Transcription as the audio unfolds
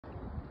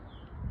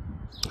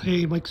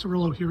Hey, Mike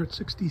Cirillo here at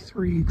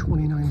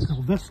 6329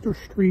 Sylvester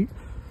Street.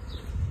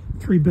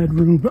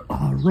 3-bedroom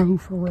row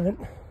for rent.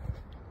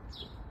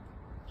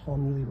 All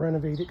newly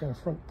renovated, got a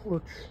front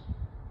porch,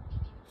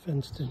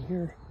 fenced in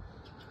here.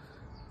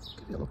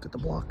 Give you a look at the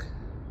block.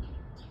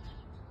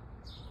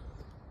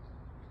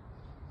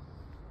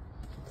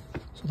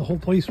 So the whole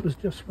place was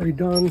just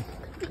redone.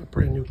 Got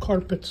brand new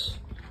carpets,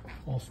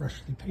 all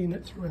freshly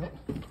painted throughout.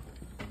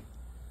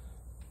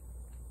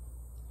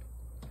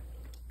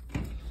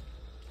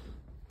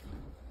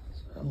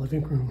 So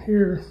living room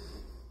here.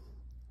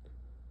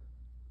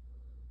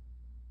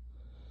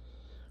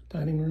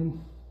 Dining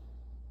room.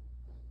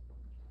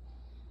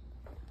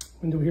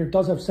 Window here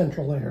does have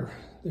central air.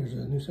 There's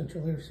a new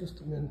central air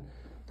system in,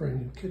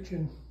 brand new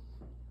kitchen.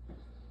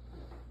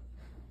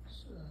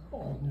 So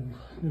all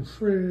new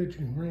fridge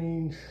and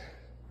range.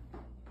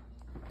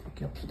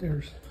 Take you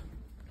upstairs.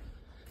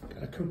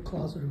 Got a coat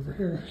closet over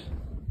here.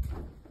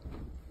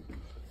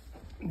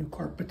 New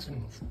carpets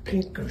and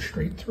paint goes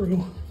straight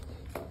through.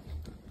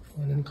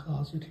 Linen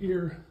closet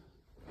here.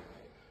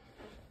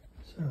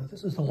 So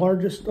this is the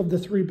largest of the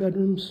 3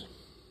 bedrooms.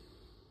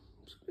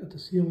 It's got the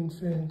ceiling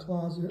fan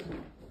closet.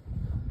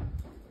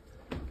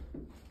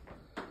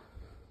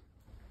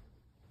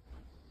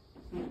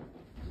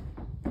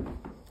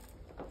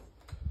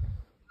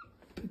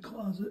 Big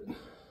closet.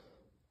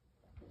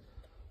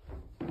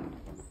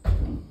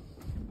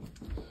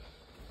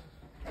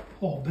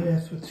 Hall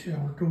bath with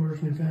shower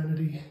doors, new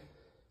vanity.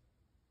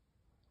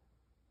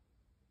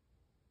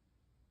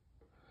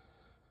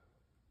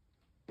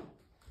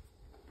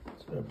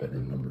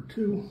 Bedroom number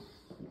 2.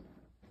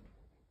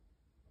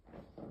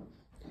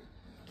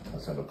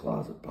 Let's have a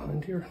closet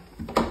behind here.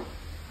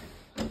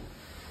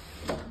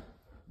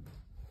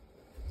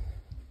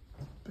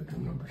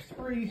 Bedroom number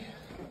 3.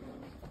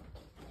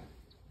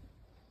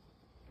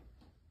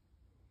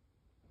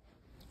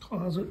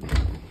 Closet.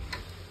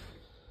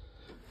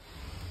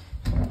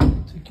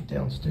 Take you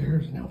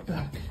downstairs and out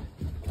back.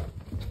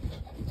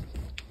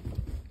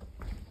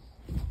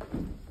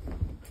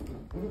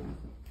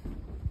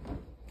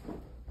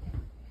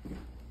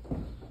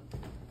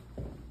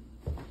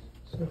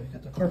 So we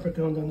got the carpet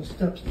going down the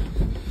steps.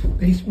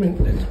 Basement,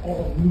 it's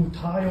all new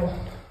tile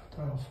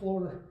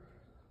floor.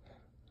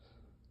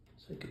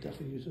 So you could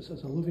definitely use this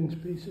as a living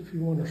space if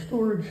you want, or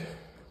storage.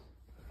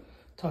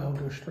 Tile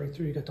goes straight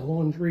through. You got the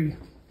laundry.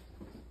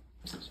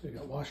 So you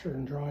got washer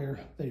and dryer.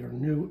 They are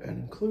new and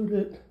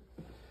included.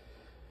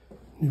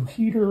 New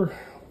heater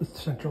with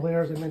central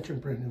air, as I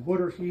mentioned, brand new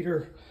water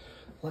heater.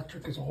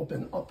 Electric has all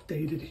been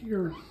updated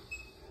here.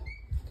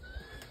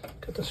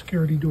 Got the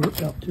security door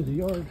out to the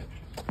yard.